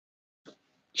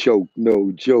Choke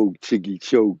no joke, chiggy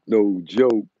choke no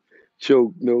joke.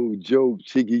 Choke no joke,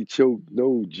 chiggy choke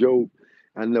no joke.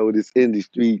 I know this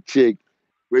industry chick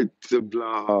with the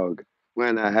blog.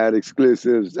 When I had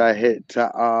exclusives, I hit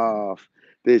her off.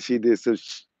 Then she did some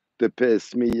to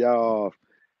piss me off.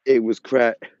 It was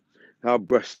crack. I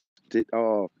brushed it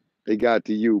off. They got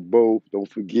to you both. Don't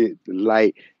forget the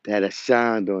light that I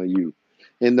shined on you.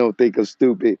 And don't think I'm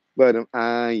stupid, but I'm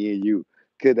eyeing you.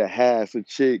 Could have had some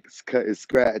chicks cut and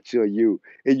scratch on you,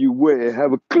 and you wouldn't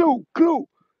have a clue.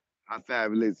 How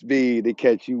fabulous be they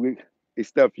catch you with, they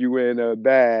stuff you in a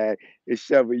bag and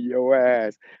shove in your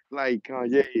ass like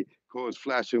Kanye. Cause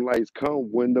flashing lights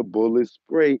come when the bullets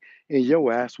spray, and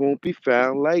your ass won't be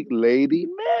found like Lady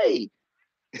May.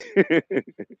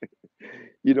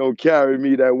 You don't carry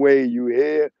me that way, you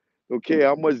hear? Okay,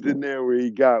 how much dinero he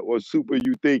got or super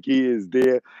you think he is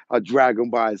there? I drag him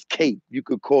by his cape. You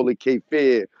could call it Cape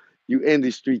Fair. You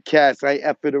industry cats, I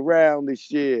F it around this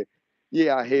year.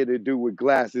 Yeah, I had to do with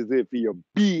glasses. If he a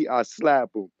B, I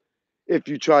slap him. If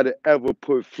you try to ever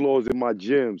put flaws in my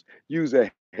gyms, use a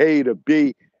hater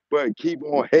B, but keep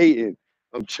on hating.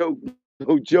 I'm choking,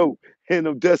 no joke, and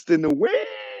I'm destined to win.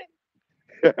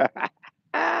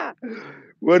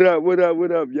 What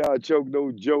up, y'all? Choke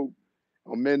no joke.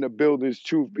 I'm in the buildings,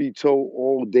 truth be told,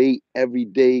 all day, every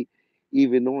day,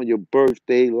 even on your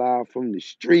birthday, live from the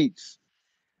streets.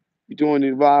 You're doing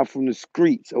it live from the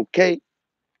streets, okay?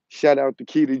 Shout out to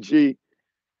Keita G.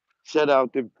 Shout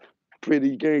out to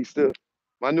Pretty Gangster.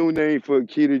 My new name for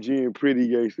Keita G and Pretty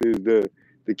Gangster is the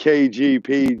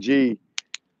KGPG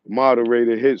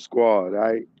Moderator Hit Squad, all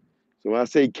right? So when I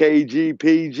say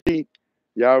KGPG,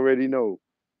 y'all already know.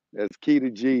 That's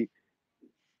Keita G,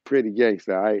 Pretty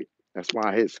Gangster, all right? That's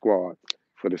my hit squad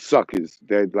for the suckers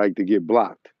that like to get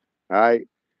blocked, all right?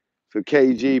 So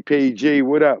KGPG,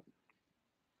 what up?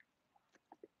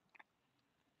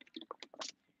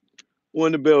 Who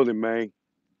in the building, man?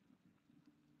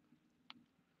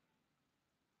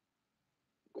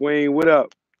 Queen, what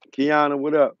up? Kiana,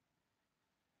 what up?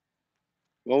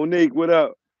 Monique, what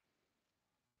up?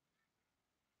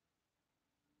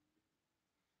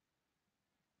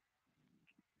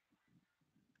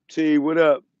 T, what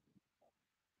up?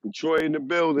 Detroit in the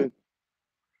building.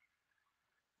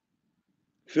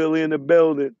 Philly in the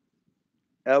building.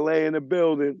 LA in the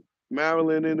building.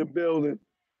 Maryland in the building.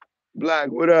 Black,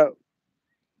 what up?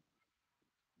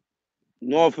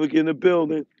 Norfolk in the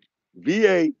building.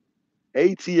 VA,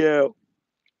 ATL,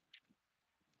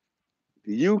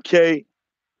 the UK,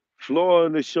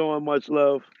 Florida showing much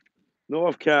love.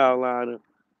 North Carolina.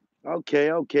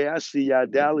 Okay. I see y'all.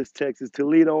 Dallas, Texas,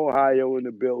 Toledo, Ohio in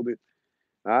the building.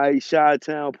 All right, Chi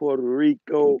Town, Puerto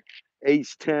Rico,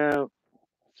 H Town,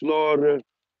 Florida,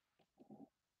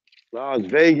 Las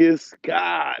Vegas.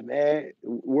 God, man.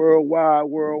 Worldwide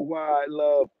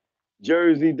love.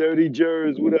 Jersey, Dirty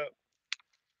Jersey, what up?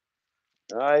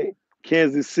 All right.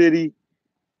 Kansas City.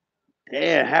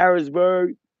 Damn,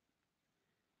 Harrisburg,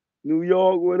 New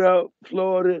York, what up?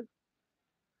 Florida,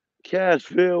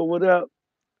 Cashville, what up?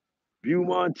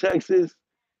 Beaumont, Texas,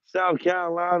 South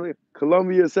Carolina,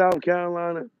 Columbia, South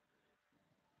Carolina,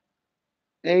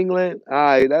 England. All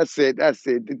right, that's it.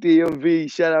 The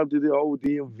DMV, shout out to the whole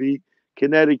DMV,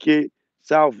 Connecticut,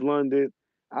 South London.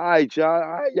 All right, y'all. All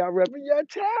right, y'all repping your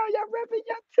town. Y'all repping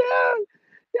your town.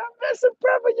 Y'all missing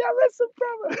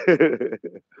brother.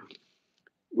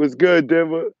 What's good,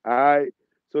 Denver? All right.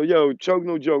 So, yo, choke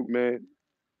no joke, man.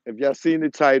 If y'all seen the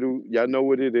title, y'all know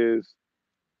what it is.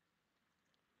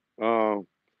 Um,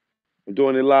 I'm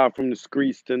doing it live from the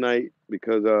streets tonight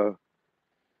because I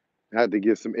had to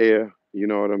get some air. You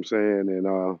know what I'm saying?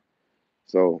 And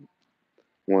so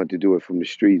wanted to do it from the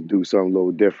streets, do something a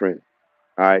little different.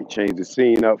 All right, change the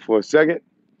scene up for a second.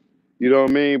 You know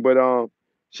what I mean? But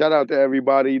shout out to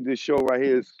everybody. This show right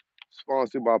here is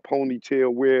sponsored by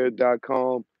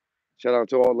ponytailwear.com. Shout out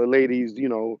to all the ladies,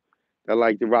 that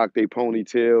like to rock their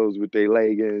ponytails with their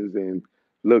leggings and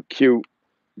look cute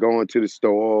going to the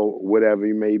store, whatever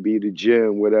it may be, the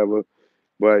gym, whatever.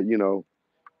 But if y'all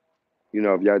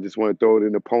just want to throw it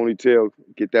in the ponytail,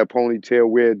 get that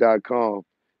ponytailwear.com.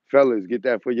 Fellas, get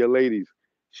that for your ladies.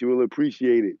 She will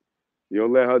appreciate it.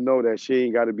 You'll let her know that she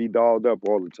ain't got to be dolled up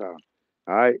all the time.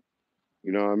 All right?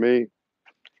 You know what I mean?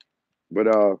 But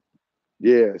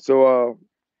yeah. So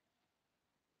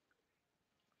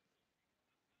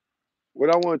what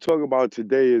I want to talk about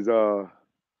today is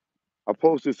I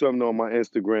posted something on my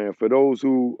Instagram. For those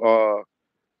who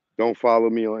don't follow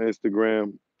me on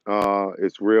Instagram,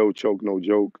 it's real choke no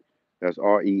joke. That's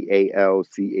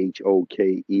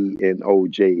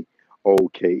RealChokenojoke.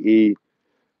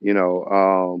 You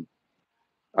know,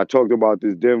 I talked about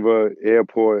this Denver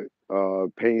airport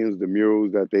paintings, the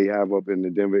murals that they have up in the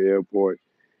Denver airport,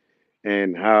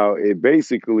 and how it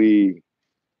basically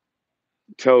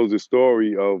tells the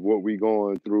story of what we're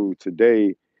going through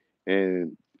today.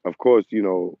 And of course,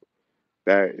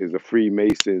 that is a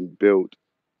Freemason built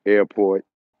airport.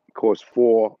 It costs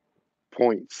 4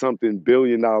 point something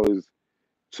 $billion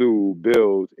to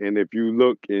build. And if you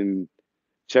look and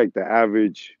check the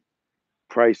average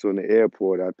price on the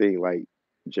airport, I think like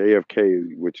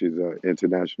JFK, which is an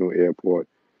international airport,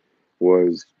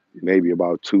 was maybe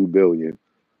about 2 billion,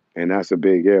 and that's a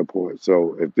big airport.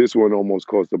 So if this one almost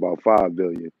cost about 5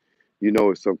 billion,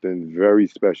 it's something very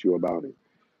special about it.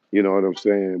 You know what I'm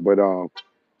saying? But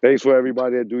thanks for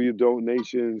everybody that do your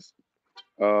donations.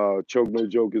 Choke No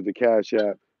Joke is the Cash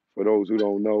App. For those who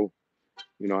don't know,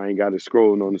 I ain't got it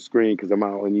scrolling on the screen because I'm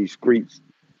out on these streets.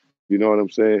 You know what I'm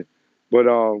saying? But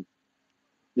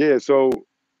yeah. So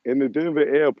in the Denver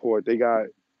airport, they got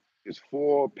it's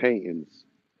 4 paintings.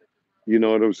 You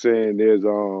know what I'm saying? There's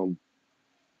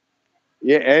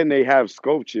yeah, and they have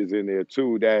sculptures in there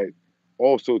too that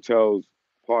also tells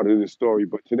part of the story.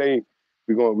 But today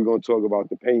we're gonna talk about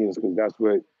the paintings because that's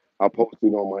what I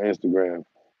posted on my Instagram,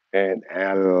 and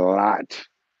a lot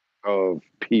of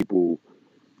people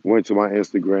went to my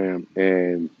Instagram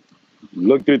and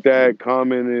looked at that,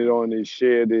 commented on it,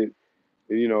 shared it.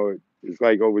 It's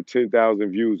like over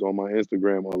 10,000 views on my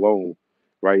Instagram alone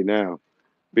right now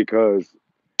because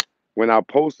when I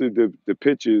posted the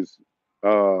pictures,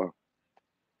 uh,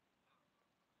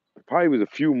 probably was a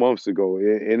few months ago,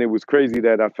 and it was crazy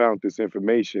that I found this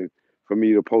information for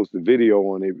me to post a video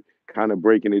on it, kind of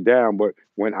breaking it down. But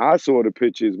when I saw the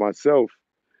pictures myself,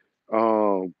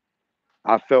 um,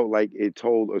 I felt like it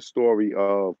told a story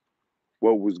of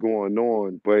what was going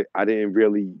on, but I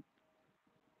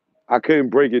couldn't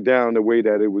break it down the way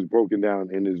that it was broken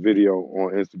down in this video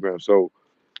on Instagram. So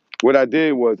what I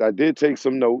did was I did take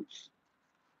some notes.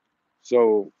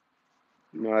 So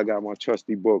I got my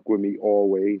trusty book with me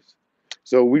always.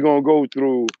 So we're gonna go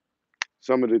through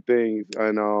some of the things,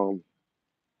 and on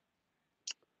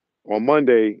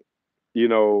Monday, you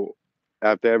know,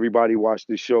 after everybody watched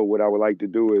the show, what I would like to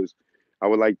do is I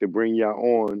would like to bring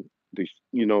y'all on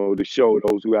the show,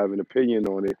 those who have an opinion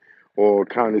on it, or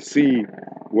kind of see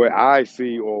what I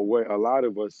see or what a lot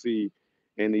of us see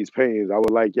in these paintings. I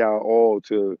would like y'all all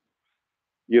to,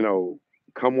 you know,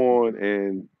 come on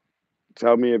and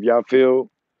tell me if y'all feel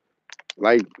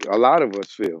like a lot of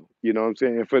us feel. You know what I'm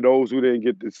saying? And for those who didn't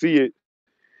get to see it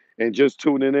and just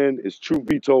tuning in, it's Truth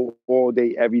Be Told all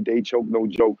day, every day, Choke No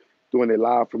Joke, doing it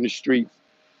live from the streets.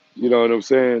 You know what I'm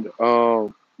saying?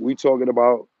 We talking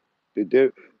about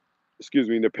the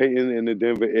painting in the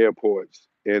Denver airports,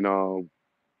 and how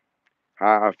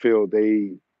I feel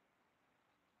they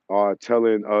are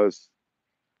telling us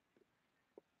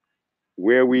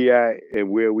where we at and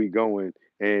where we going.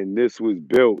 And this was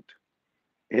built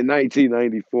in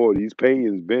 1994. These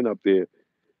paintings been up there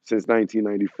since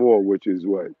 1994, which is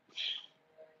what,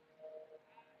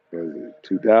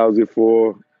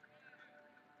 2004,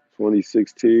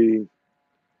 2016,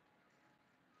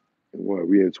 and what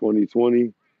we in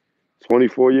 2020,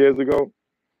 24 years ago.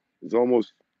 It's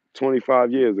almost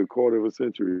 25 years, a quarter of a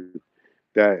century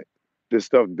that this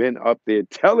stuff been up there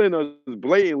telling us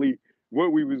blatantly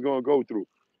what we was gonna go through.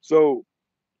 So,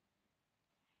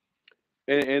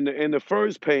 in the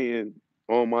first painting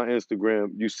on my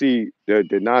Instagram, you see the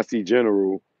Nazi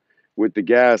general with the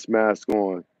gas mask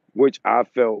on, which I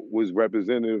felt was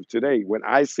representative today. When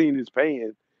I seen this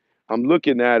painting, I'm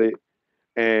looking at it,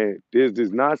 and there's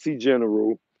this Nazi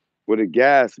general with a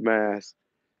gas mask,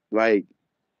 like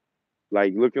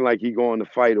looking like he going to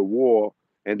fight a war,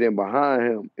 and then behind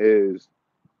him is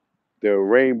the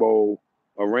rainbow,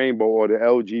 a rainbow, or the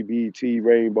LGBT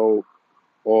rainbow,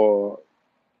 or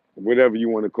whatever you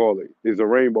want to call it. There's a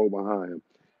rainbow behind him.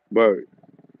 But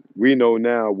we know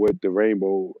now what the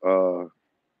rainbow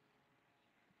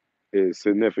is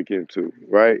significant to,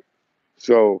 right?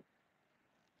 So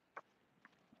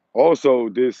also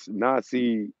this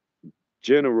Nazi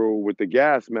general with the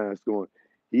gas mask on,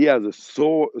 he has a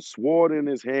sword in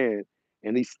his hand,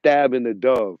 and he's stabbing the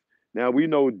dove. Now we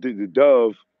know the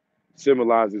dove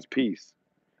symbolizes peace.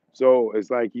 So it's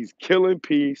like he's killing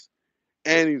peace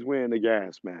and he's wearing the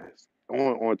gas mask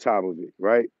on top of it,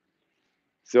 right?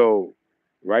 So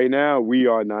right now we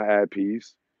are not at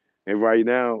peace, and right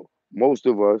now most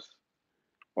of us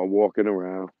are walking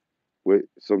around with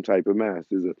some type of mask.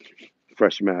 There's a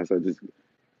fresh mask. I just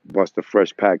bust a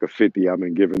fresh pack of 50. I've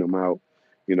been giving them out,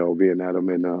 being that I'm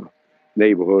in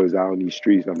neighborhoods out in these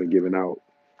streets. I've been giving out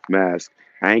masks.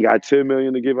 I ain't got 10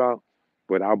 million to give out,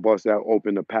 But I'll bust out,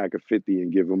 open a pack of 50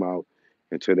 and give them out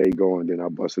until they go, and then I'll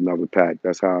bust another pack.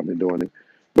 That's how I've been doing it.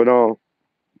 But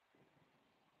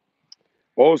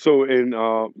also in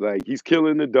like he's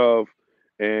killing the dove,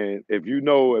 and if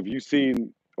you've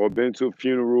seen or been to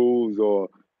funerals or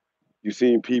you've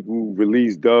seen people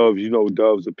release doves, you know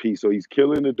doves are peace. So he's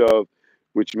killing the dove,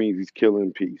 which means he's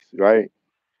killing peace, right?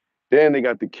 Then they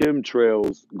got the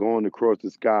chemtrails going across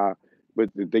the sky, but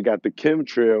they got the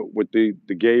chemtrail with the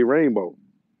gay rainbow,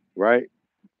 right?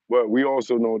 But we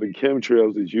also know the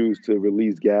chemtrails is used to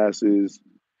release gases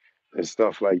and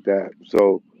stuff like that.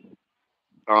 So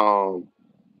um,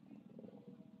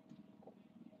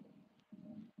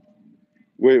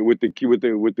 with the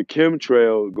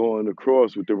chemtrail going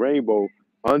across with the rainbow,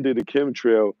 under the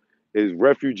chemtrail is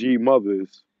refugee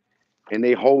mothers and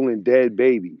they holding dead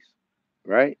babies,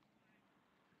 right?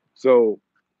 So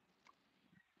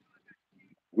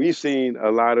we've seen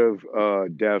a lot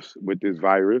of deaths with this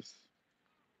virus.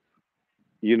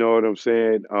 You know what I'm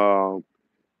saying?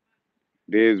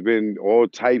 There's been all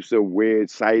types of weird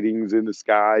sightings in the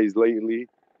skies lately.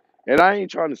 And I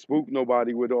ain't trying to spook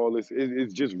nobody with all this.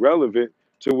 It's just relevant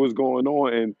to what's going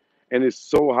on. And it's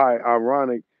so high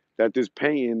ironic that this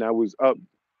painting that was up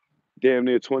damn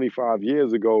near 25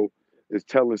 years ago is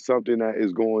telling something that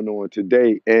is going on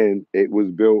today. And it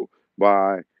was built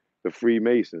by the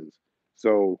Freemasons.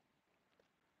 So,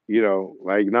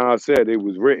 like Nas said, it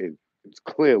was written. It's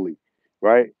clearly,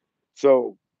 right?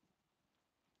 So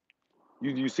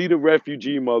you see the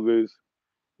refugee mothers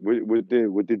with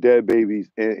the dead babies,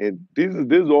 and this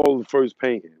is all the first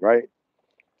painting, right?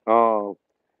 Um,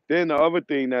 then the other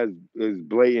thing that is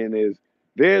blatant is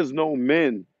there's no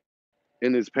men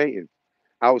in this painting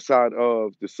outside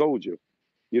of the soldier.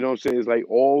 You know what I'm saying? It's like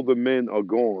all the men are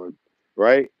gone,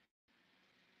 right?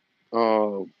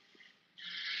 Um,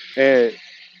 and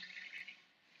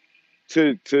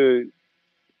to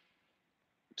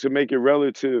to make it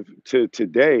relative to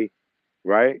today,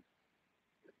 right?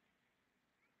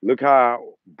 Look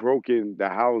how broken the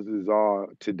houses are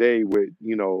today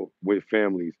with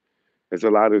families. There's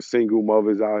a lot of single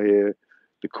mothers out here.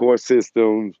 The court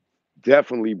systems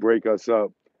definitely break us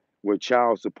up with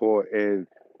child support, and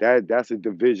that's a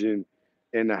division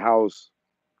in the house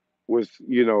was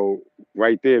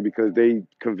right there because they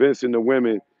convincing the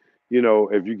women,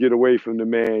 if you get away from the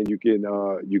man, you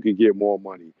can get more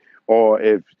money, or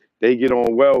if they get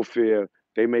on welfare,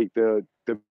 they make the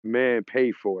man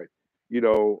pay for it, you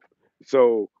know.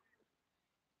 So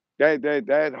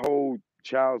that whole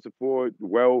child support,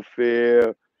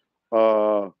 welfare,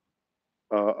 uh,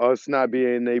 us not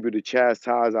being able to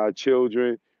chastise our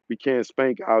children. We can't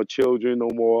spank our children no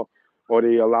more, or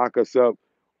they lock us up.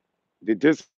 The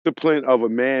discipline of a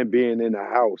man being in the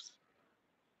house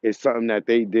is something that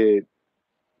they did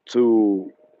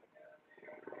to,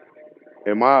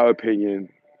 in my opinion,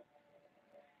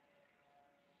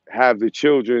 have the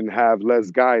children have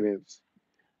less guidance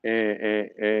and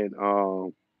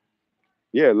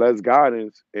yeah, less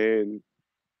guidance and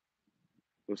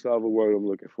what's the other word I'm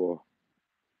looking for?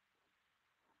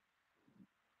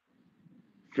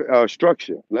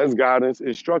 Structure, less guidance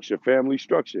and structure, family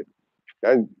structure.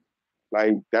 That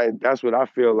like that's what I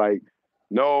feel like.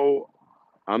 No,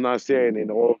 I'm not saying in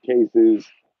all cases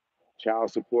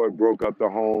child support broke up the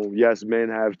home. Yes, men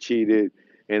have cheated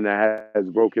and that has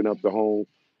broken up the home.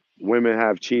 Women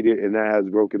have cheated and that has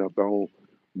broken up the home.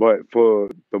 But for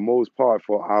the most part,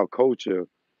 for our culture,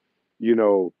 you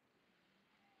know,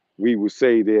 we would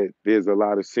say that there's a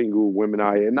lot of single women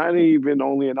out here, not even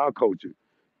only in our culture.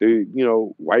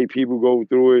 White people go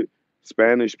through it,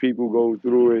 Spanish people go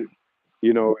through it,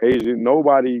 Asian.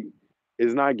 Nobody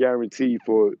is not guaranteed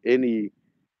for any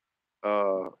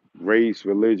uh, race,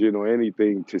 religion, or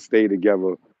anything to stay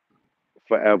together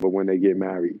forever when they get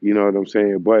married. You know what I'm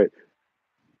saying? But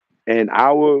in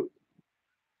our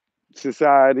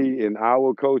society, in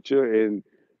our culture, and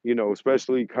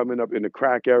especially coming up in the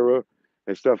crack era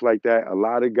and stuff like that, a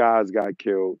lot of guys got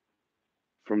killed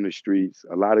from the streets.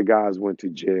 A lot of guys went to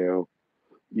jail,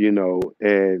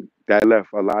 and that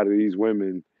left a lot of these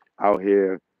women out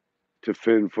here to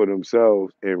fend for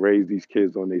themselves and raise these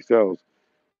kids on themselves.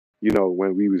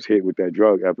 When we was hit with that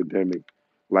drug epidemic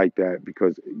like that,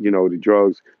 because the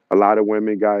drugs, a lot of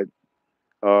women got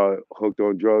hooked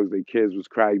on drugs. Their kids was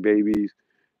crack babies,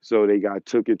 so they got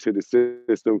took into the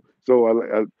system. So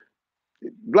a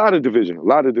lot of division, a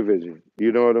lot of division.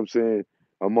 You know what I'm saying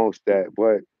amongst that,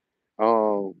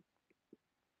 um,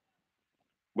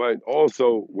 but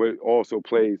also what also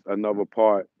plays another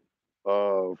part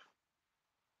of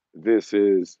this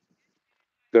is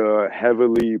the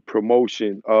heavily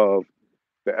promotion of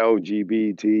the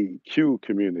LGBTQ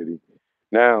community.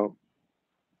 Now,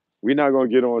 we're not gonna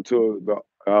get on to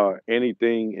the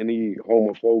anything, any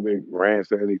homophobic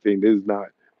rants or anything. This is not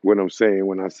what I'm saying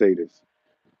when I say this.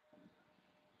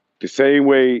 The same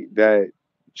way that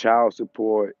child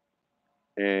support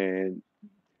and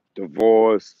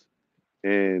divorce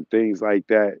and things like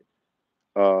that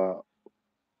uh,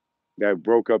 that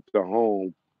broke up the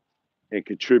home and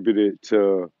contributed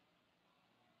to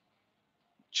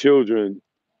children,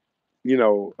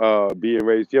 being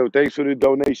raised. Yo, thanks for the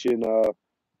donation,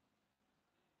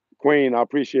 Queen. I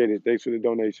appreciate it. Thanks for the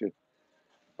donation.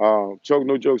 Choke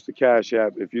no jokes to Cash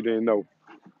App if you didn't know.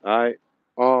 All right.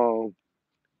 Um,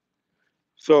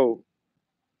 so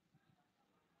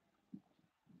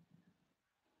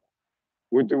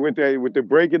with the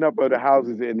breaking up of the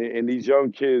houses and these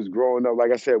young kids growing up,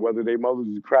 like I said, whether they mothers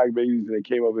was crack babies and they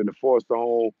came up in the foster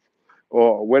home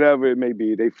or whatever it may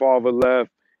be, they father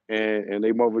left and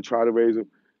they mother tried to raise them.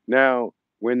 Now,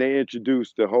 when they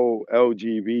introduced the whole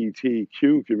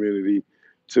LGBTQ community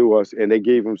to us and they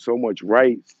gave them so much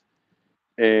rights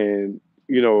and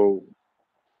you know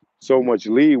so much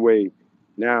leeway,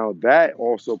 now that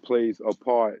also plays a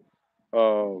part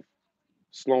of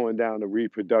slowing down the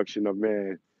reproduction of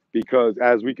man because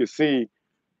as we can see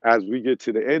as we get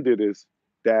to the end of this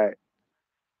that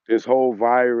this whole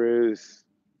virus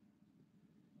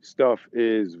stuff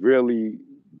is really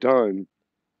done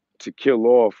to kill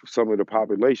off some of the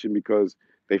population because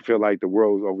they feel like the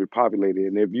world's overpopulated.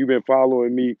 And if you've been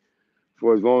following me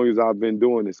for as long as I've been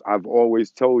doing this, I've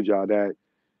always told y'all that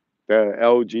the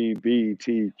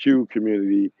LGBTQ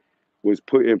community was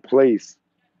put in place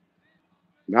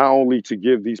not only to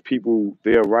give these people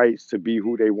their rights to be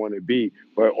who they want to be,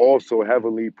 but also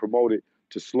heavily promoted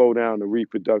to slow down the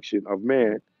reproduction of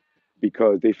man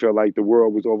because they felt like the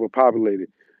world was overpopulated.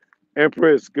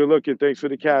 Empress, good looking. Thanks for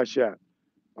the cash app.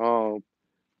 Um,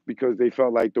 because they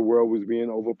felt like the world was being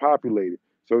overpopulated.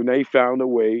 So they found a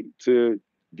way to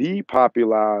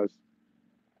depopularize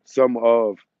some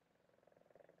of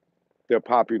their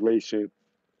population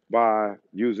by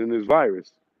using this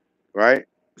virus, right?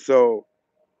 So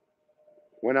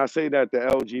when I say that the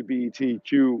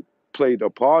LGBTQ played a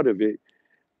part of it,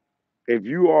 if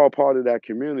you are a part of that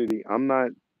community, I'm not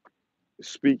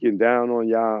speaking down on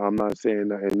y'all. I'm not saying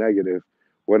nothing negative.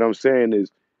 What I'm saying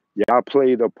is y'all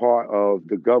played a part of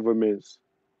the government's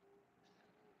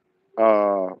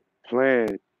uh,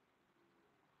 plan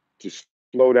to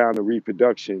slow down the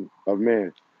reproduction of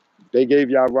man. They gave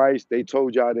y'all rights. They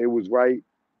told y'all they was right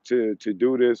to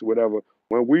do this, whatever.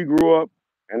 When we grew up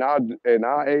and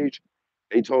our age,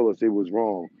 they told us it was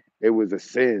wrong. It was a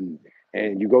sin,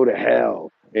 and you go to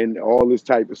hell, and all this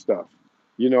type of stuff.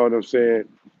 You know what I'm saying?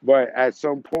 But at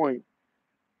some point,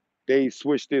 they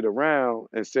switched it around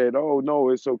and said, "Oh no,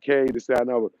 it's okay." This, that, and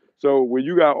other. So when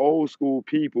you got old school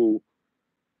people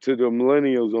to the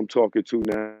millennials, I'm talking to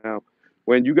now.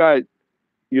 When you got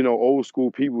old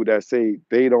school people that say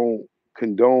they don't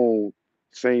condone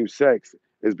same sex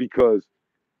is because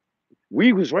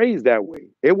we was raised that way.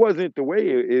 It wasn't the way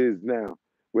it is now,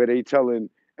 where they telling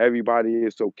everybody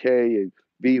it's okay and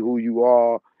be who you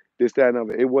are, this, that, and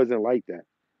other. It wasn't like that.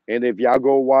 And if y'all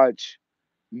go watch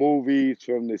movies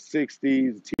from the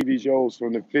 60s, TV shows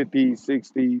from the 50s,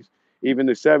 60s, even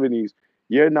the 70s,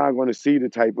 you're not going to see the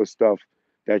type of stuff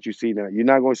that you see now. You're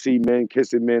not going to see men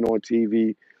kissing men on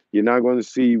TV. You're not going to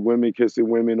see women kissing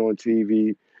women on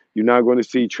TV. You're not going to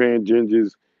see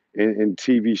transgenders in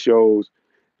TV shows.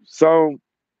 Some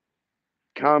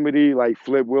comedy like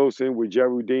Flip Wilson with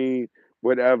Geraldine,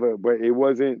 whatever, but it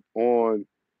wasn't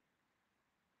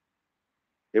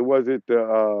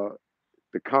the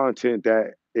content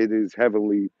that it is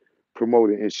heavily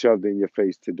promoted and shoved in your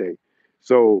face today.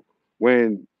 So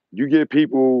when you get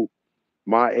people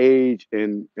my age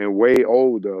and way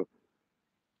older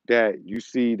that you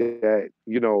see that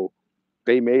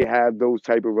they may have those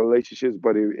type of relationships,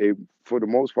 but it for the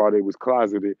most part it was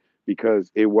closeted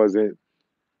because it wasn't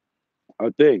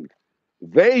a thing.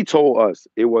 They told us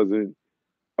it wasn't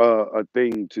a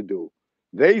thing to do.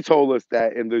 They told us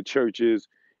that in the churches,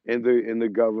 in the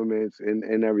governments,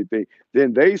 and everything.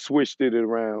 Then they switched it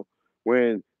around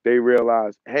when they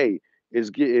realized, hey, it's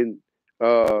getting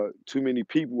too many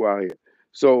people out here.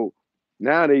 So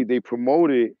now they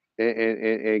promoted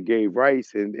and gave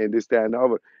rights and this, that, and the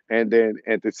other. And then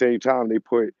at the same time they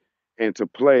put into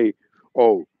play,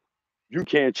 oh, you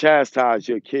can't chastise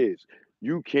your kids.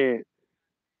 You can't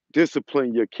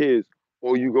discipline your kids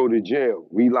or you go to jail.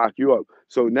 We lock you up.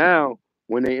 So now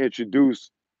when they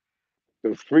introduce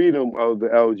the freedom of the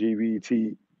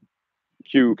LGBTQ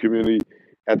community,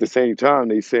 at the same time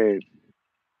they said,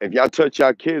 if y'all touch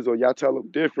y'all kids or y'all tell them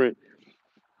different,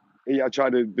 and y'all try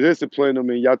to discipline them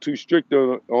and y'all too strict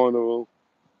on them,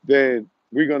 then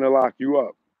we're gonna lock you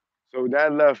up. So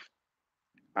that left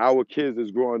our kids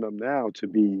that's growing up now to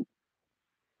be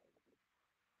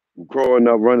growing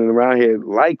up running around here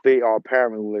like they are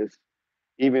parentless,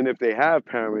 even if they have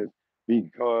parents,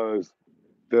 because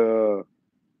the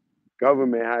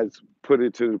government has put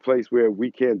it to the place where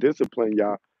we can't discipline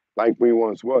y'all like we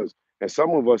once was. And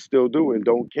some of us still do and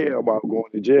don't care about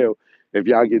going to jail if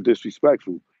y'all get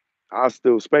disrespectful. I'll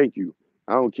still spank you.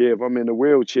 I don't care if I'm in a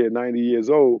wheelchair, 90 years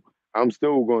old, I'm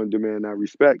still going to demand that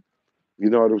respect. You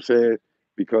know what I'm saying?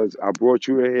 Because I brought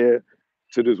you in here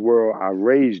to this world, I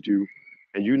raised you,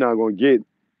 and you're not going to get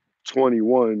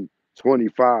 21,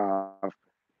 25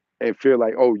 and feel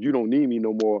like, oh, you don't need me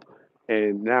no more,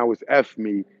 and now it's F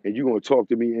me, and you're gonna talk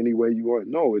to me any way you want.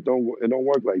 No, it don't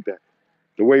work like that.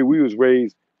 The way we was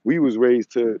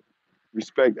raised to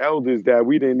respect elders that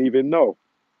we didn't even know.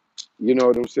 You know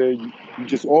what I'm saying? You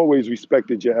just always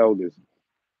respected your elders.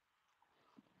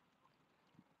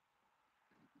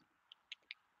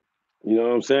 You know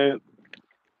what I'm saying?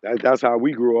 That's how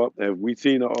we grew up. If we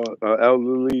seen a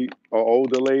elderly or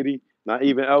older lady, not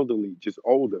even elderly, just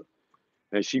older,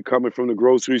 and she coming from the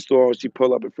grocery store, she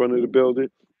pull up in front of the building,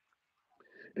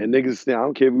 and niggas stand. I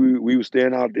don't care if we was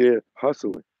standing out there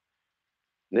hustling.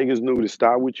 Niggas knew to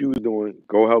stop what you was doing,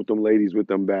 go help them ladies with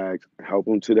them bags, help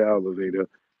them to the elevator,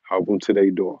 help them to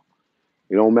their door.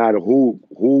 It don't matter who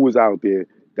was out there.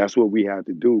 That's what we had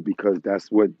to do because that's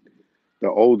what the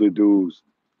older dudes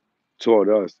taught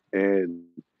us, and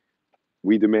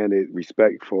we demanded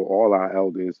respect for all our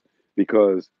elders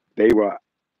because they were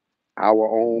our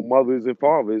own mothers and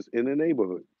fathers in the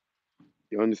neighborhood.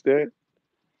 You understand?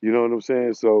 You know what I'm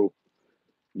saying? So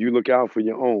you look out for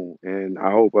your own, and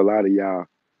I hope a lot of y'all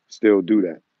still do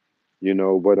that. You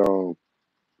know, but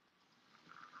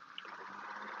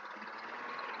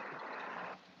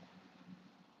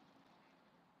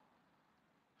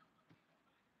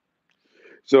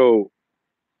so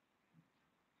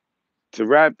to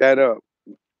wrap that up,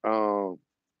 um,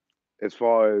 as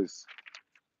far as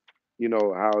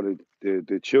how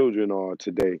the children are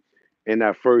today, in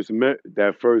that first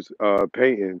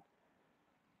painting,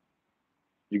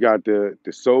 you got the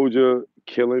soldier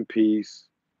killing peace,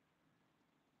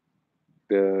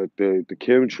 the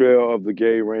chemtrail of the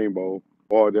gay rainbow,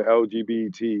 or the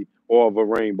LGBT or of a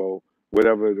rainbow,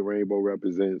 whatever the rainbow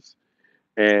represents,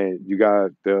 and you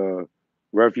got the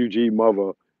refugee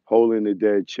mother holding the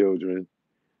dead children,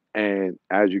 and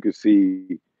as you can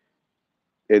see,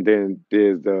 and then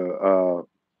there's the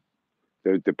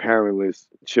parentless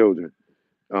children.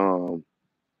 Um,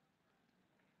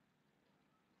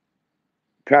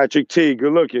 Patrick T,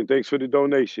 good looking. Thanks for the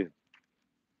donation.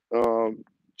 Um,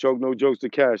 Choke no jokes to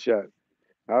Cash App.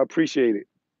 I appreciate it.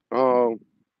 Um,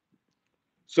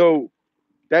 so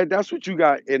that's what you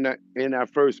got in that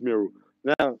first mural.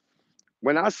 Now,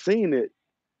 when I seen it,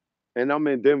 and I'm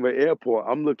in Denver Airport,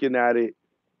 I'm looking at it,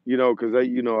 because I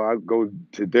go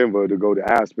to Denver to go to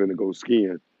Aspen to go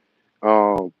skiing.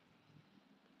 Um,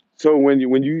 so when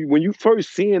you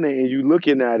first seeing it and you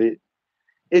looking at it,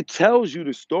 it tells you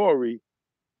the story,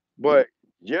 but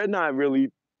you're not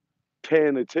really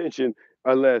paying attention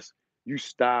unless you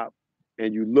stop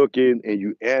and you looking and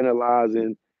you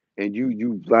analyzing and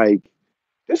you like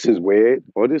this is weird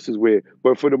or this is weird.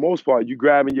 But for the most part, you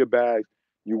grabbing your bags,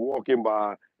 you walking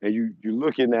by and you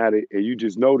looking at it and you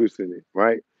just noticing it,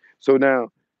 right? So now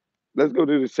let's go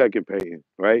to the second painting,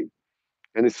 right?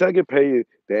 And the second painting,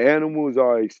 the animals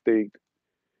are extinct,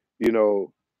 you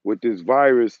know, with this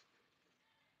virus.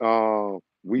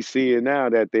 We see it now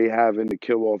that they having to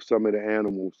kill off some of the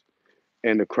animals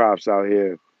and the crops out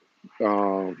here.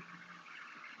 Um,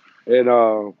 and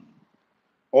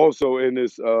also in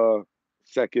this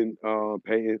second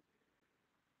painting,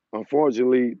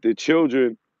 unfortunately, the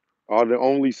children are the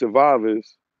only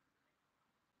survivors,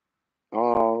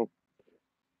 um,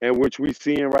 and which we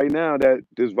seeing right now that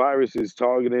this virus is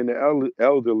targeting the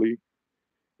elderly,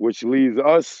 which leaves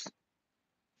us,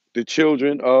 the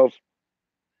children of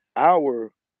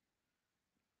our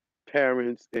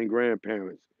parents and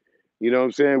grandparents. You know what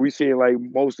I'm saying? We seeing like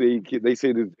mostly they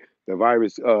say that the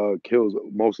virus kills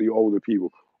mostly older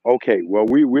people. Okay, well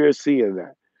we're seeing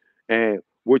that, and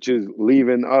which is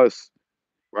leaving us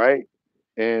right,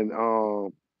 and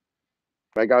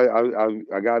like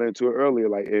I got into it earlier,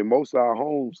 like and most of our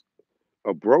homes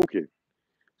are broken.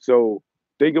 So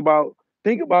think about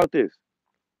think about this.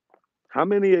 How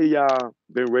many of y'all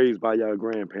been raised by your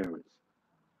grandparents?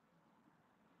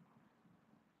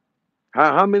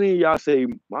 How many of y'all say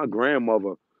my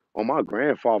grandmother or my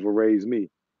grandfather raised me?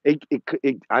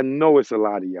 I know it's a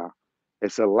lot of y'all.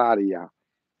 It's a lot of y'all.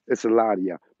 It's a lot of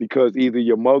y'all because either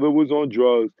your mother was on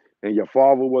drugs and your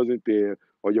father wasn't there,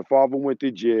 or your father went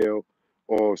to jail,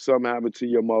 or something happened to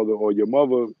your mother, or your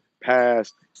mother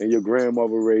passed and your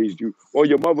grandmother raised you, or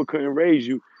your mother couldn't raise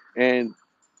you and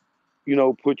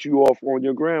put you off on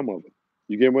your grandmother.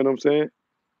 You get what I'm saying?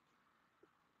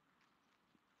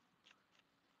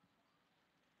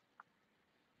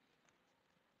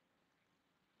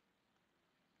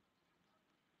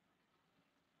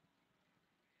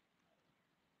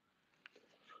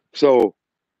 So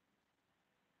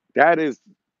that is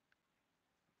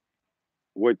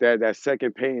what that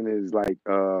second painting is like.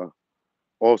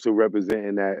 Also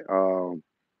representing that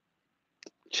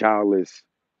childless,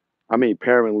 I mean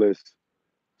parentless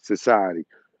society.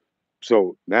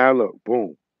 So now look,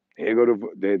 boom. Here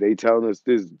go they telling us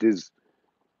this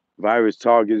virus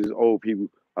targets old people.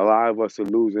 A lot of us are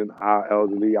losing our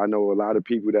elderly. I know a lot of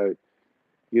people that,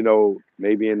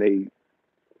 maybe in their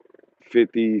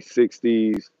 50s,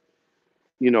 60s,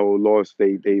 lost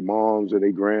they moms or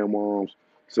they grandmoms.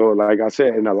 So like I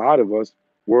said, and a lot of us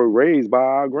were raised by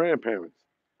our grandparents.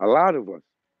 A lot of us.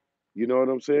 You know what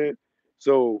I'm saying?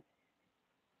 So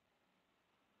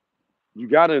you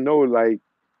gotta know, like,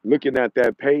 looking at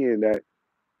that painting, that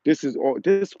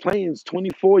this painting's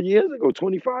 24 years ago,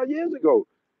 25 years ago.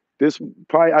 This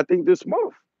probably, I think, this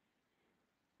month.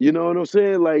 You know what I'm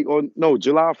saying? Like, on no,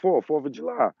 July 4th, 4th of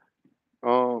July.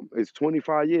 It's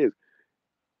 25 years.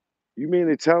 You mean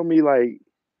to tell me like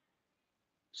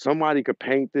somebody could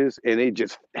paint this and it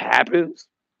just happens?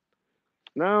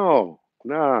 No,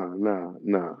 nah, nah,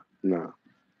 nah, nah,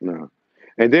 nah.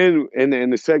 And then in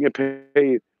the second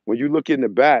page, when you look in the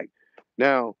back,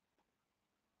 now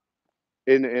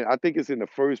I think it's in the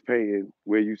first painting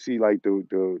where you see like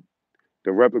the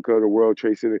replica of the World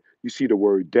Trade Center, you see the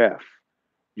word death.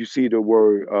 You see the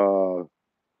word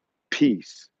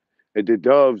peace. And the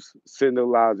doves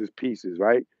symbolizes pieces,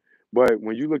 right? But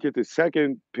when you look at the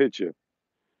second picture,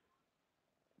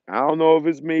 I don't know if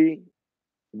it's me,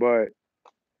 but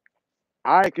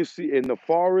I can see in the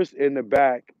forest in the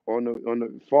back, on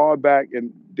the far back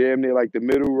and damn near like the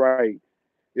middle right,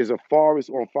 is a forest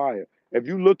on fire. If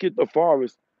you look at the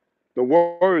forest, the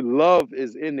word love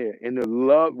is in there, and the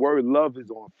word love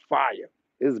is on fire.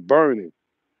 It's burning.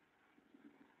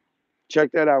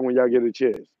 Check that out when y'all get a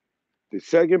chance. The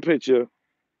second picture,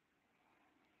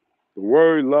 the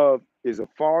word love is a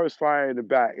forest fire in the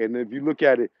back. And if you look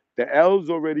at it, the L's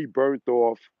already burnt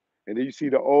off. And then you see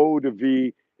the O, the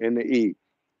V, and the E.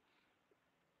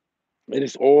 And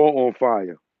it's all on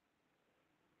fire,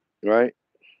 right?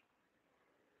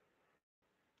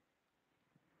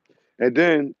 And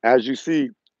then, as you see,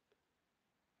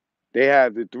 they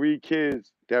have the three kids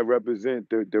that represent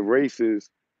the races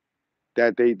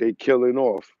that they killing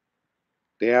off.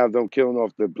 They have them killing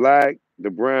off the black,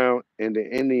 the brown, and the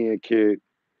Indian kid,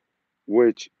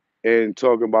 which, and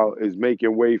talking about, is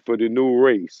making way for the new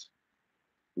race.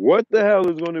 What the hell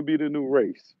is going to be the new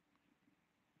race?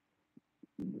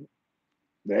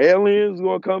 The aliens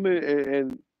gonna come in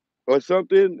and or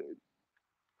something?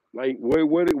 Like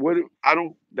what I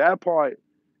don't, that part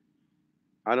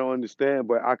I don't understand,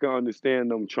 but I can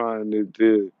understand them trying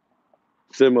to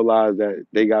symbolize that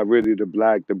they got rid of the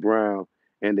black, the brown,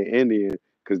 and the Indian,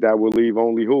 because that will leave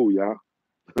only who, y'all?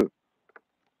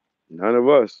 None of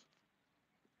us,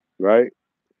 right?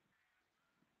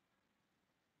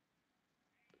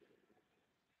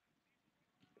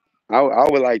 I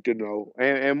would like to know.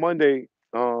 And Monday,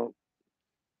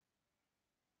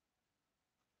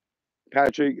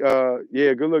 Patrick,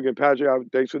 yeah, good looking, Patrick.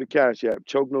 Thanks for the cash app.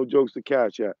 Choke no jokes, the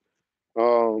cash app.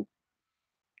 Um,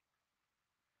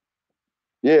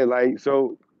 yeah, like,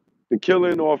 so the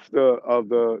killing off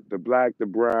the black, the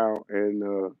brown, and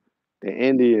the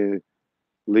Indian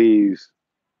leaves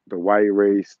the white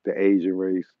race, the Asian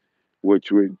race,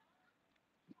 which would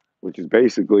which is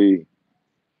basically,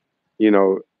 you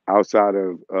know outside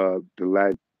of the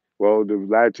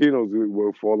Latinos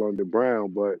will fall under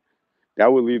brown, but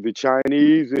that would leave the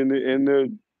Chinese and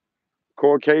the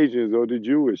Caucasians or the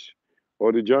Jewish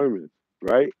or the Germans,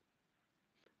 right?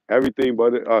 Everything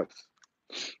but us,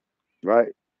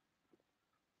 right?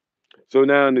 So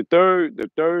now in the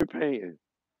third painting.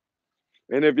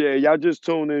 And if y'all just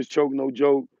tune in, Choke No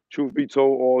Joke, truth be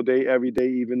told, all day, every day,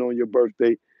 even on your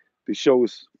birthday. The show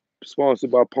is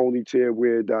sponsored by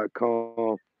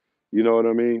ponytailwear.com. You know what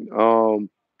I mean?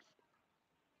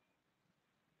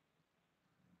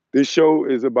 This show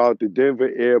is about the Denver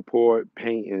airport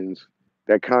paintings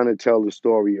that kind of tell the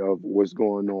story of what's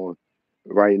going on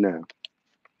right now,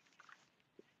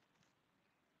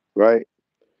 right?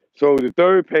 So the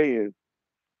third painting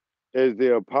is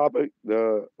the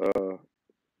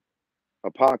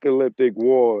apocalyptic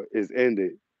war is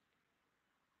ended.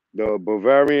 The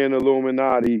Bavarian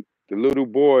Illuminati, the little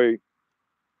boy,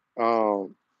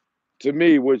 um, to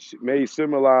me, which may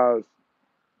symbolize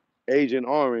Agent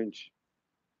Orange,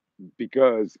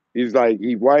 because he's like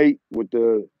he white with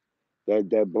the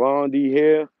that blondie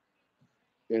hair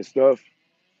and stuff,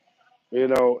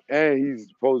 and he's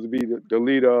supposed to be the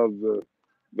leader of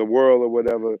the world or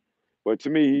whatever. But to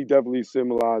me, he definitely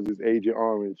symbolizes Agent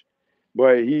Orange.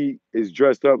 But he is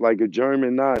dressed up like a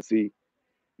German Nazi,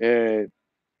 and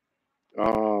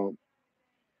um,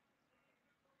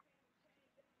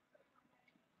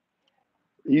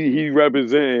 he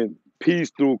representing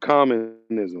peace through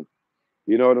communism.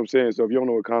 You know what I'm saying? So if you don't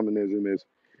know what communism is,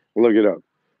 look it up.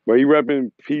 But he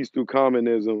repping peace through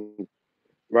communism,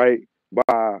 right?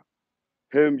 By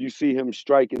him, you see him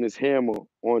striking his hammer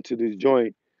onto this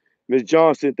joint. Miss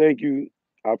Johnson, thank you.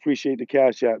 I appreciate the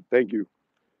cash app. Thank you.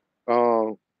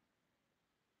 Um,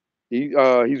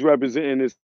 he's representing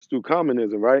this through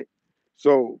communism, right?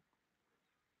 So,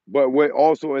 but what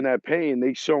also in that pain,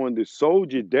 they showing the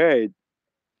soldier dead,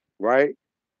 right?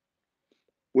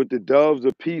 With the doves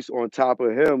of peace on top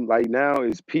of him, like now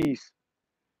is peace,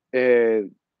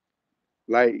 and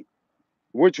like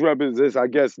which represents, I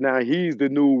guess now he's the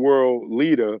new world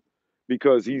leader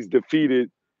because he's defeated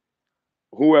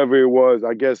whoever it was,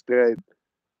 I guess that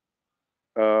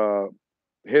uh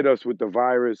hit us with the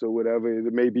virus or whatever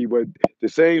it may be. But the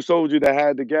same soldier that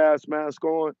had the gas mask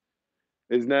on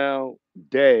is now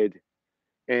dead,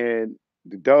 and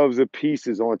the doves of peace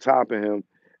is on top of him.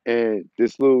 And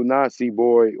this little Nazi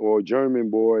boy or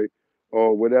German boy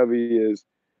or whatever he is,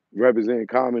 representing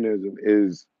communism,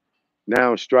 is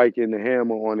now striking the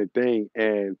hammer on the thing,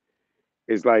 and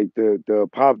it's like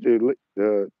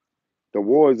the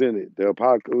war's ended, the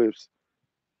apocalypse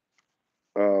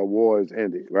war is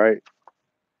ended, right?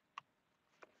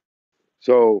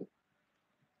 So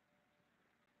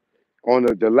on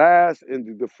the last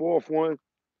and the fourth one,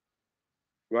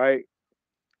 right,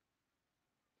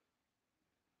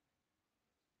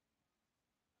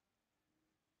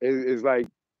 is like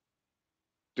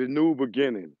the new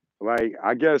beginning. Like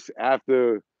I guess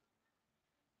after,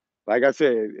 like I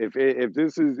said, if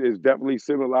this is definitely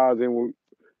symbolizing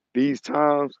these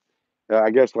times, I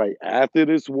guess like after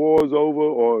this war is over,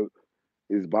 or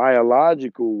is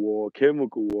biological war,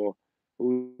 chemical war.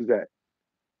 Who's that?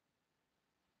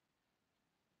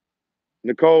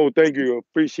 Nicole, thank you.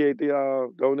 Appreciate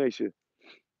the donation.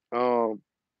 Um,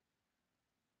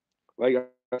 like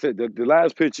I said, the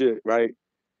last picture, right,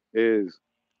 is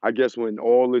I guess when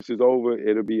all this is over,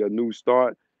 it'll be a new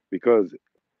start because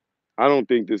I don't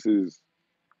think this is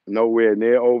nowhere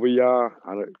near over, y'all.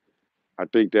 I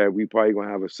think that we probably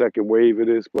gonna have a second wave of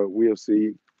this, but we'll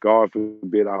see. God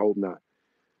forbid, I hope not.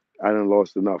 I done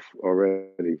lost enough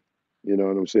already. You know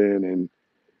what I'm saying?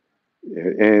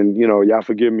 And y'all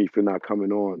forgive me for not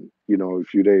coming on, a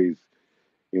few days.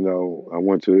 I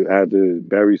had to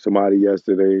bury somebody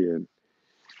yesterday, and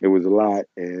it was a lot,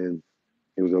 and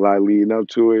it was a lot leading up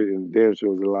to it, and damn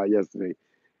sure was a lot yesterday.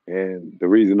 And the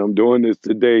reason I'm doing this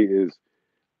today is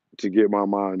to get my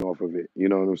mind off of it. You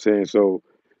know what I'm saying? So,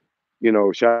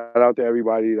 shout out to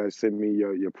everybody that sent me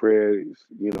your prayers,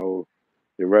 your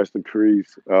rest in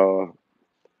peace,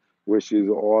 wishes,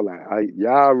 all that.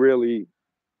 Y'all really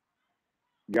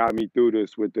got me through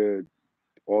this with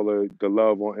all the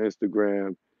love on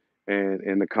Instagram and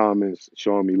in the comments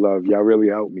showing me love. Y'all really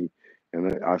helped me.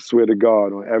 And I swear to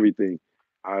God on everything,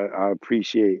 I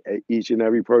appreciate each and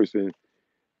every person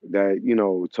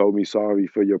that, told me sorry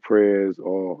for your prayers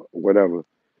or whatever,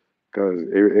 because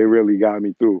it really got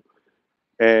me through.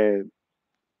 And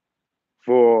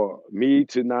for me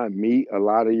to not meet a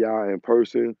lot of y'all in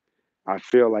person, I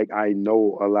feel like I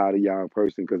know a lot of y'all in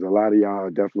person because a lot of y'all are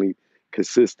definitely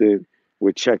consistent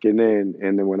with checking in.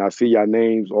 And then when I see y'all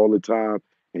names all the time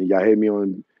and y'all hit me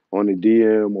on the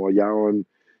DM or y'all on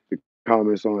the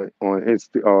comments on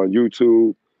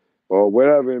YouTube or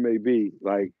whatever it may be,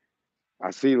 like I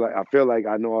feel like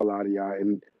I know a lot of y'all,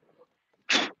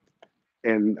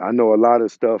 and I know a lot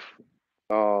of stuff.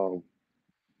 Um,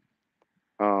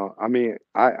 I mean,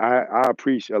 I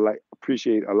appreciate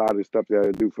a lot of the stuff that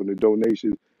I do, from the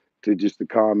donations to just the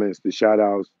comments, the shout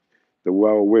outs, the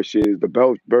well wishes, the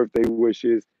birthday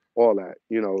wishes, all that,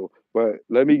 But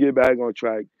let me get back on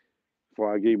track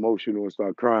before I get emotional and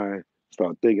start crying,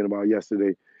 start thinking about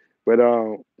yesterday. But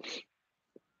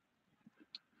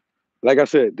like I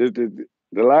said, the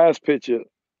last picture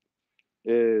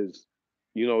is,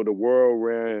 the world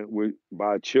ran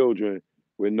by children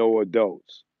with no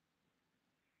adults,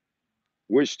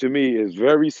 which to me is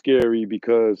very scary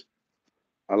because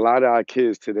a lot of our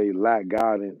kids today lack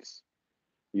guidance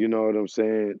You know what I'm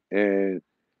saying? And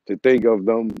to think of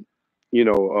them,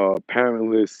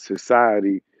 parentless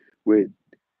society with,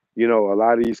 a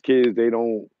lot of these kids, they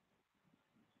don't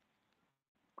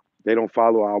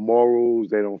follow our morals,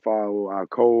 they don't follow our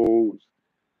codes.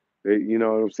 They, you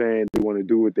know what I'm saying? They want to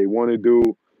do what they want to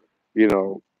do. You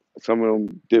know, some of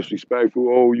them disrespectful.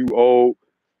 Oh, you old.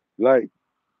 Like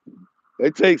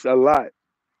it takes a lot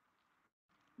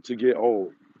to get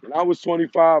old. When I was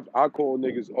 25, I called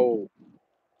niggas old.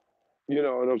 You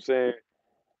know what I'm saying?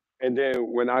 And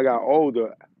then when I got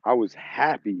older, I was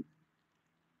happy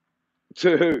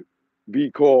to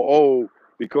be called old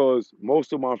because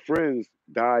most of my friends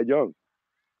died young.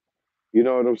 You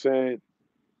know what I'm saying?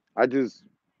 I just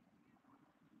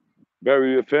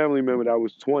buried a family member that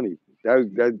was 20.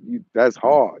 That's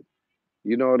hard.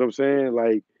 You know what I'm saying?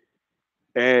 Like,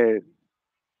 and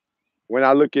when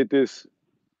I look at this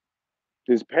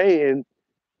painting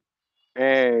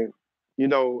and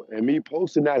and me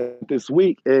posting that this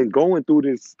week and going through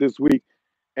this week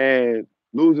and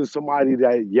losing somebody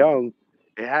that young,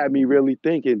 it had me really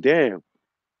thinking, damn,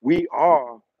 we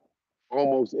are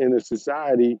almost in a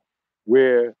society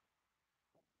where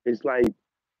it's like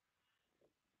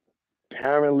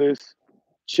parentless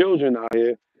children out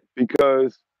here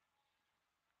because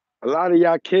a lot of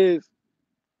y'all kids,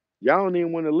 y'all don't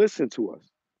even want to listen to us.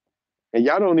 And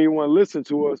y'all don't even want to listen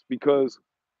to us because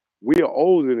we are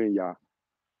older than y'all.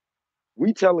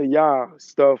 We telling y'all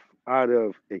stuff out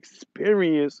of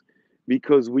experience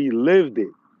because we lived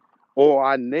it, or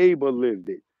our neighbor lived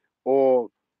it, or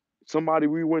somebody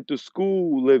we went to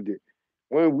school lived it.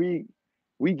 When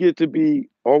we get to be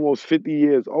almost 50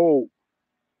 years old,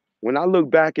 when I look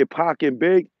back at Pac and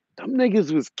Big, them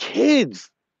niggas was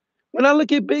kids. When I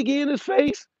look at Biggie in his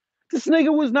face, this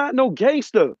nigga was not no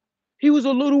gangster. He was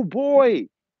a little boy.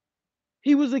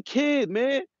 He was a kid,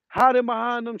 man, hiding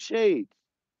behind them shades.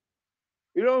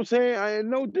 You know what I'm saying? I had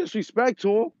no disrespect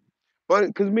to him, but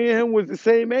because me and him was the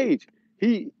same age.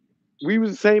 He, we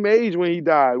was the same age when he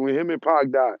died. When him and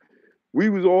Pac died, we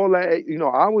was all that.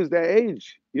 I was that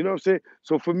age. You know what I'm saying?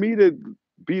 So for me to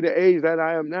be the age that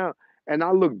I am now, and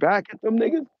I look back at them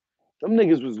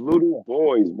niggas was little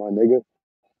boys, my nigga.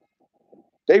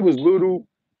 They was little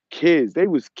kids. They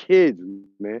was kids,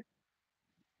 man.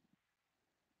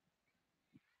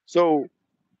 So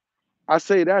I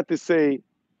say that to say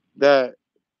that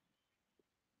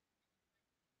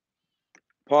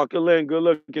Parker Lynn, good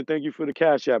looking. Thank you for the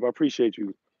cash app. I appreciate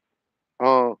you.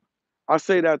 Uh, I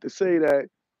say that to say that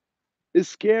it's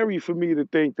scary for me to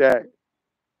think that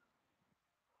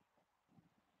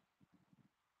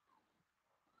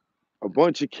a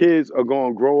bunch of kids are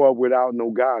gonna grow up without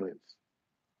no guidance.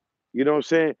 You know what I'm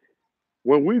saying?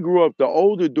 When we grew up, the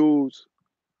older dudes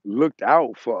looked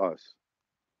out for us.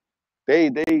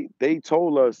 They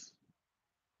told us,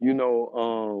 you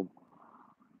know,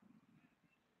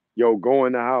 yo, go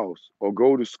in the house or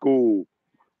go to school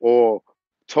or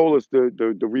told us the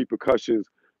repercussions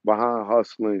behind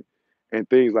hustling and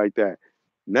things like that.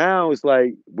 Now it's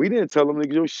like we didn't tell them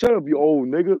niggas, yo, shut up, you old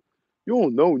nigga. You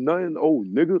don't know nothing, old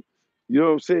nigga. You know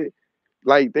what I'm saying?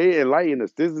 Like they enlighten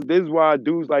us. This is why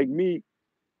dudes like me,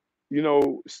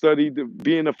 studied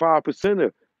being a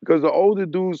 5%er. Because the older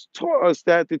dudes taught us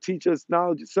that to teach us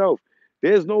knowledge itself.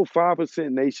 There's no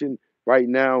 5% nation right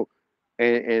now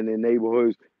and in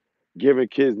neighborhoods giving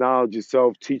kids knowledge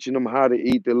itself, teaching them how to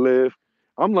eat to live.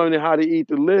 I'm learning how to eat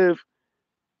to live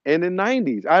in the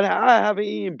 90s. I haven't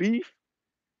eaten beef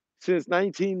since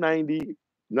 1990,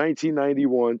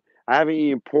 1991. I haven't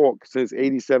eaten pork since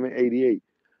 87, 88.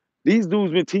 These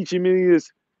dudes been teaching me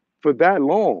this for that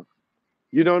long.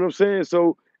 You know what I'm saying?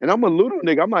 So, and I'm a little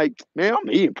nigga. I'm like, man, I'm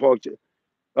eating pork.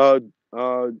 Uh,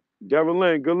 uh, Devin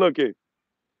Lynn, good looking.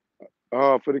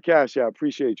 For the cash out.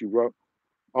 Appreciate you, bro.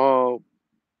 Um,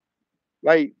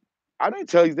 like, I didn't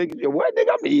tell these niggas, "Yo, what nigga,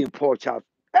 I'm eating pork chops.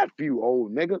 F you,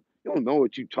 old nigga. You don't know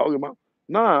what you talking about.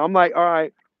 Nah, I'm like, all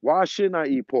right, why shouldn't I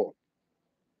eat pork?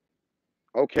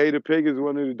 Okay, the pig is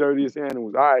one of the dirtiest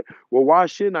animals. All right, well, why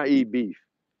shouldn't I eat beef?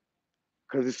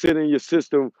 Because it's sitting in your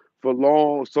system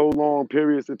for so long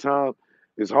periods of time.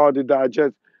 It's hard to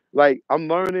digest. Like, I'm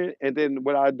learning, and then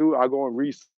what I do, I go and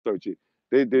research it.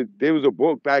 There was a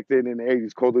book back then in the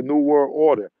 80s called The New World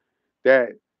Order that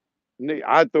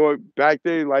I thought back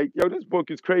then, like, yo, this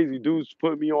book is crazy. Dudes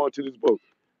put me on to this book.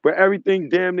 But everything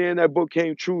damn near in that book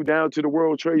came true down to the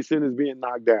World Trade Centers being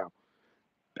knocked down.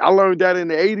 I learned that in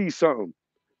the 80s something,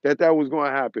 that was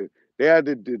going to happen. They had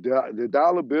the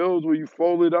dollar bills where you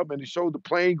fold it up and it showed the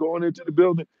plane going into the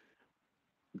building.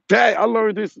 That I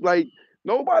learned this, like,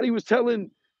 nobody was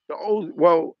telling the old,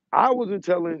 well, I wasn't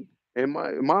telling And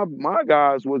my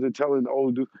guys wasn't telling the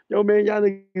old dude, yo man, y'all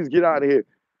niggas get out of here.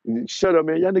 Shut up,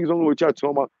 man. Y'all niggas don't know what y'all talking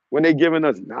about when they giving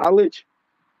us knowledge.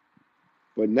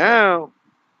 But now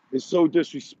it's so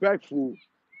disrespectful.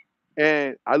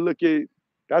 And I look at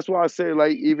that's why I say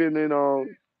like even in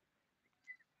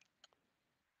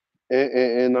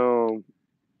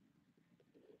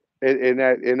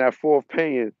in that fourth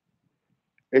painting,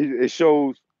 it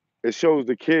shows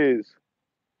the kids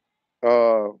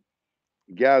uh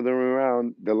gathering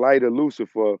around the light of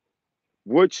Lucifer,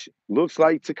 which looks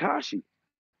like Takashi.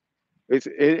 And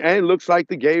it looks like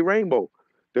the gay rainbow.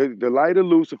 The light of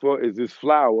Lucifer is this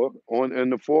flower on in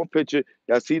the fourth picture.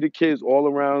 Y'all see the kids all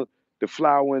around the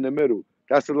flower in the middle.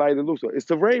 That's the light of Lucifer. It's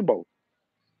the rainbow.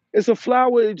 It's a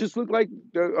flower. It just looked like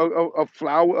a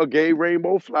flower, a gay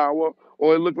rainbow flower,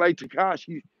 or it looked like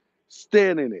Takashi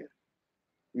standing there,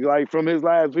 like from his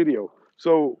last video.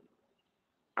 So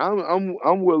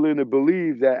I'm willing to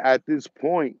believe that at this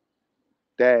point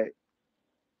that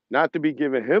not to be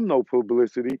giving him no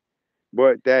publicity,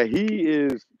 but that he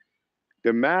is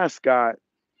the mascot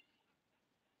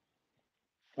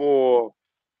for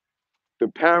the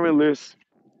parentless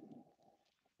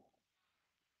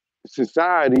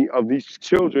society of these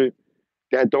children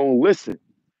that don't listen.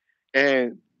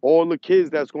 And all the kids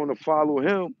that's going to follow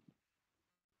him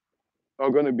are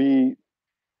going to be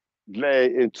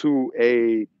led into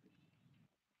a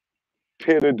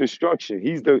pit of destruction.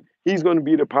 He's going to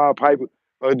be the Pied Piper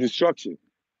of destruction.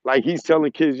 Like he's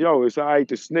telling kids, yo, it's all right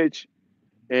to snitch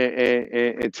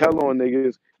and tell on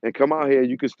niggas and come out here.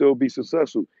 You can still be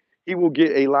successful. He will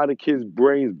get a lot of kids'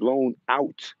 brains blown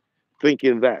out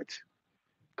thinking that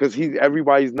because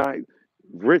everybody's not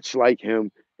rich like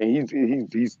him, and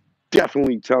he's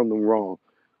definitely telling them wrong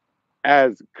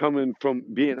as coming from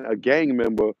being a gang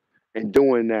member and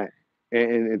doing that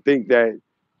and think that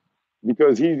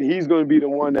because he's going to be the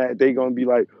one that they going to be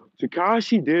like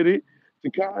Takashi did it,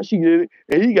 Takashi did it,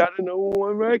 and he got a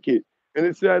 #1 record, and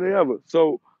it's that and ever.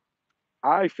 So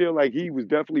I feel like he was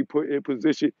definitely put in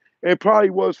position, and probably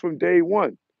was from day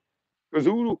one. Because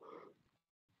who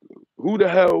the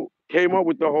hell came up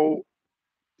with the whole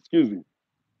excuse me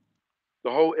the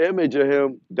whole image of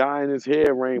him dyeing his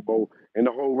hair rainbow and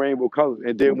the whole rainbow colors,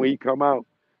 and then when he come out,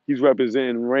 he's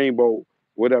representing rainbow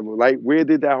whatever. Like where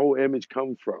did that whole image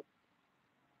come from?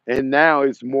 And now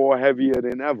it's more heavier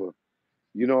than ever.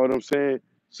 You know what I'm saying?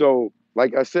 So,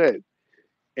 like I said,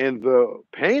 in the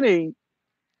painting,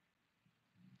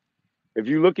 if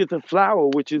you look at the flower,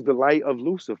 which is the light of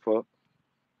Lucifer,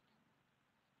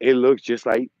 it looks just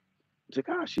like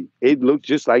Takashi. It looks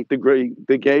just like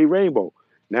the gay rainbow.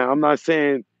 Now, I'm not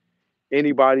saying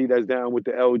anybody that's down with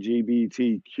the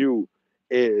LGBTQ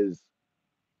is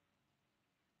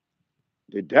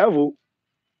the devil,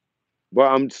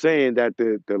 but I'm saying that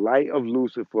the light of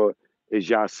Lucifer is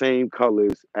y'all same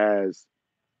colors as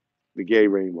the gay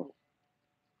rainbow,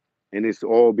 and it's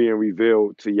all being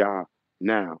revealed to y'all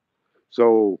now.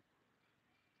 So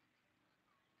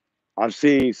I've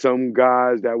seen some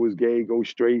guys that was gay go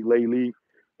straight lately.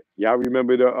 Y'all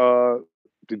remember the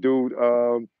dude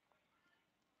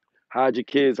hide your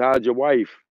kids, hide your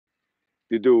wife.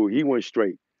 The dude he went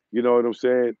straight. You know what I'm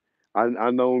saying?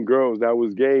 I known girls that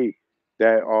was gay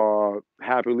that are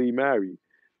happily married.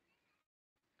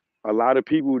 A lot of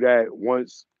people that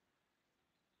once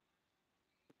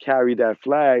carried that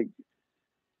flag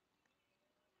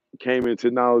came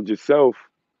into knowledge of self.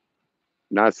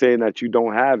 Not saying that you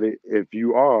don't have it if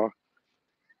you are,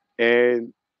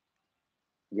 and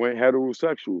went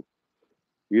heterosexual.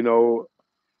 You know,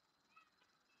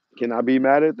 can I be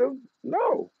mad at them?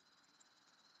 No.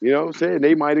 You know what I'm saying?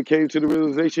 They might have came to the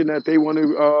realization that they want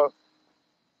to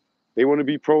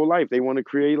be pro life. They want to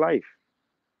create life.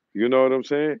 You know what I'm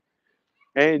saying?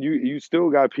 And you still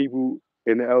got people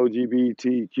in the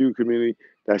LGBTQ community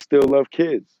that still love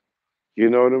kids. You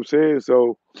know what I'm saying?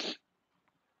 So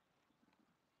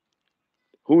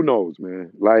who knows,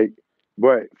 man? Like,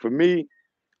 but for me,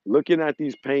 looking at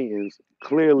these paintings,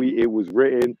 clearly it was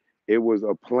written, it was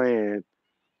a plan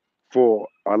for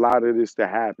a lot of this to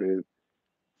happen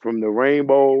from the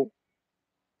rainbow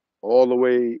all the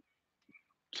way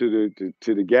to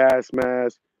the gas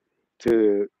mask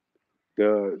to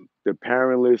the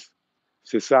parentless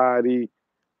society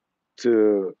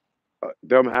to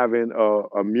them having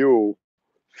a mule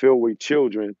filled with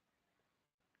children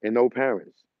and no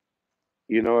parents.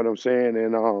 You know what I'm saying?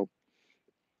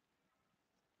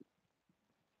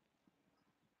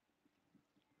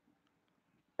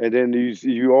 And then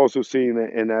you also seen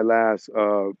in that last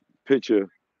picture,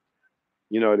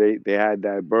 you know, they had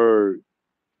that bird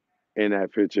in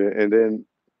that picture, and then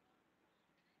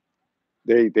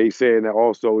They saying that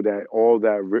also that all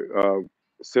that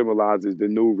symbolizes the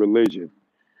new religion.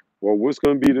 Well, what's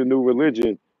going to be the new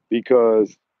religion?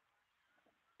 Because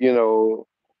you know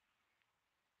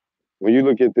when you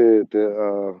look at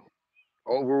the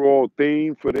overall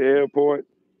theme for the airport,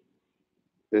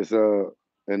 it's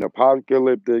an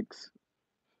apocalyptic,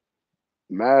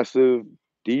 massive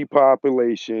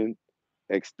depopulation,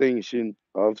 extinction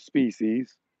of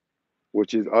species,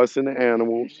 which is us and the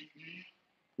animals.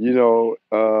 You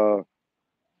know,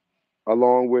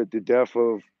 along with the death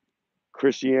of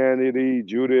Christianity,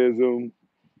 Judaism,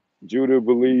 Judah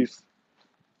beliefs,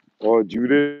 or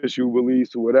judicial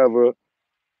beliefs, or whatever,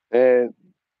 and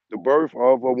the birth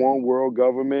of a one world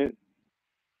government,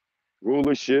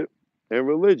 rulership, and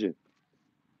religion.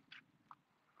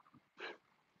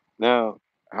 Now,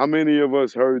 how many of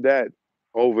us heard that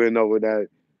over and over that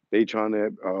they trying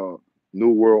to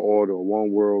new world order,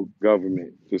 one world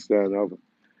government, this, that, and the other?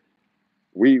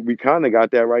 We kind of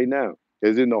got that right now.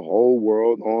 Isn't the whole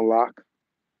world on lock?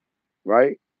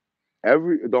 Right?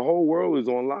 The whole world is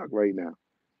on lock right now.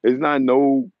 There's not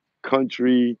no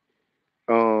country.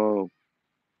 Um,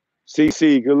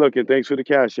 CC, good looking. Thanks for the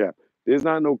cash app. There's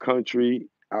not no country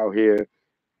out here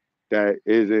that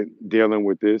isn't dealing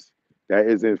with this, that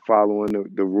isn't following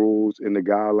the rules and the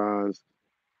guidelines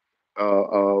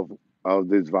of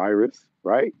this virus,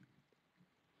 right?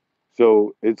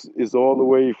 So it's all the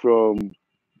way from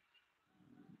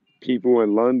people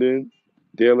in London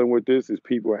dealing with this, it's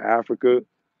people in Africa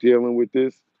dealing with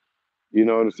this. You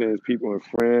know what I'm saying? It's people in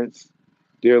France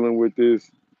dealing with this.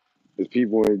 It's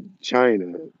people in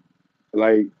China,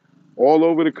 like all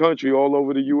over the country, all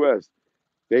over the U.S.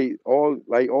 They all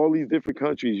like all these different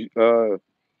countries.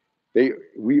 They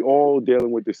we all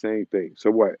dealing with the same thing. So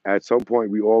what? At some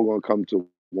point, we all gonna come to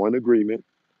one agreement,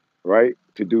 right?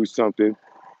 To do something,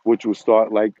 which will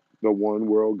start like the one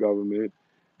world government,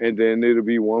 and then it'll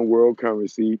be one world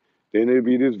currency. Then it'll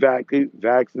be this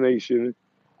vaccination.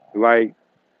 Like,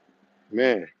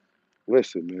 man,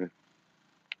 listen, man.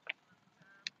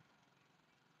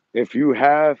 If you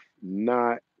have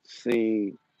not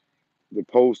seen the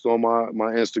post on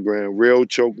my Instagram, real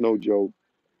choke no joke,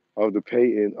 of the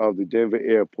painting of the Denver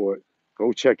airport,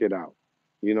 go check it out.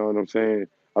 You know what I'm saying?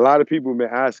 A lot of people have been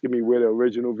asking me where the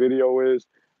original video is.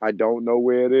 I don't know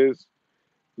where it is.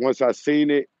 Once I seen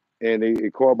it and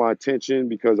it caught my attention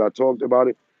because I talked about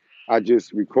it, I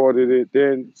just recorded it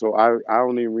then. So I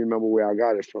don't even remember where I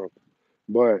got it from.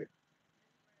 But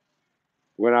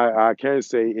when I can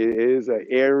say it is an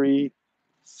airy,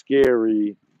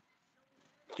 scary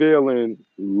feeling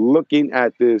looking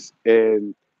at this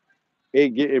and it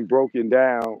getting broken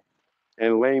down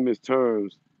in layman's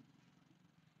terms,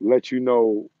 let you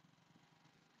know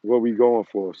what we going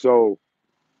for. So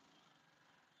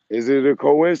is it a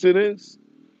coincidence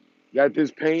that this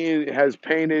painting has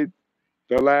painted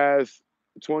the last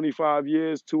 25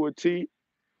 years to a T?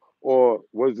 Or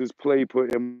was this play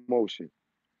put in motion?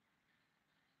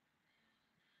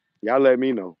 Y'all let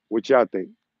me know what y'all think.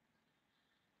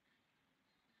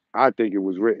 I think it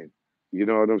was written. You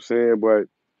know what I'm saying? But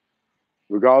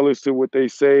regardless to what they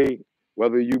say,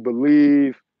 whether you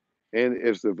believe in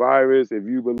it's the virus, if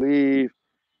you believe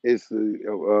it's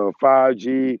the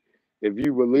 5G, if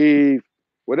you believe,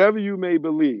 whatever you may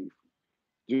believe,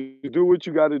 you do what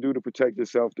you got to do to protect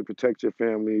yourself, to protect your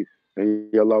family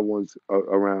and your loved ones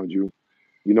around you.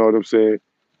 You know what I'm saying?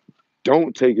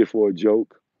 Don't take it for a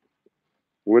joke,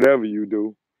 whatever you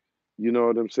do. You know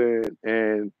what I'm saying?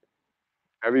 And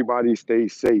everybody stay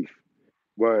safe.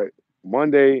 But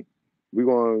Monday, we're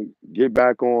going to get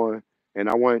back on, and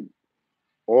I want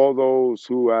all those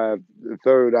who have the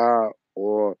third eye,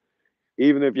 or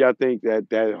even if y'all think that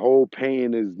that whole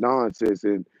pain is nonsense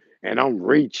and I'm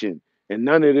reaching, and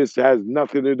none of this has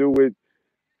nothing to do with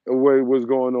what's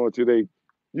going on today,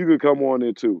 you could come on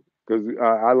in too, because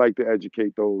I like to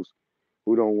educate those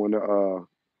who don't want to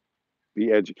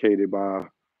be educated by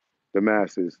the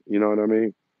masses. You know what I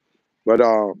mean? But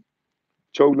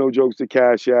Choke No Jokes to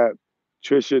Cash App.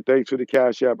 Trisha, thanks for the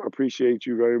Cash App. I appreciate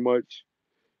you very much.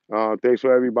 Thanks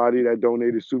for everybody that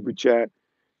donated super chat.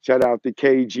 Shout out to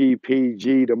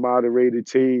KGPG, the moderator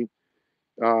team.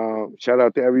 Shout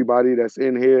out to everybody that's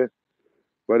in here.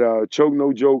 But Choke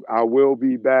No Joke, I will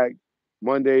be back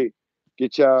Monday.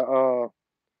 Get your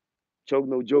Choke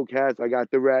No Joke hats. I got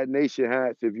the Rat Nation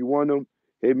hats. If you want them,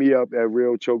 hit me up at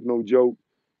Real Choke No Joke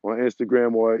on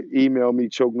Instagram or email me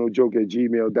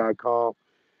chokenojoke@gmail.com.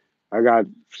 I got,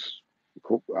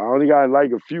 I only got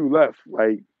like a few left.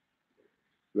 Like,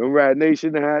 the Rat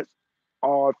Nation hats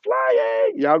are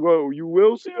flying. Y'all go, you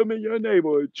will see them in your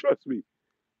neighborhood. Trust me.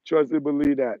 Trust and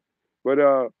believe that. But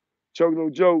Choke No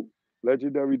Joke,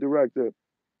 Legendary director.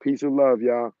 Peace and love,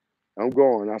 y'all. I'm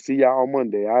going. I'll see y'all on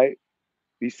Monday, all right?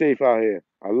 Be safe out here.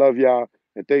 I love y'all.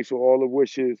 And thanks for all the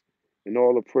wishes and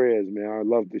all the prayers, man. I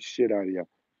love the shit out of y'all.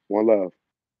 One love.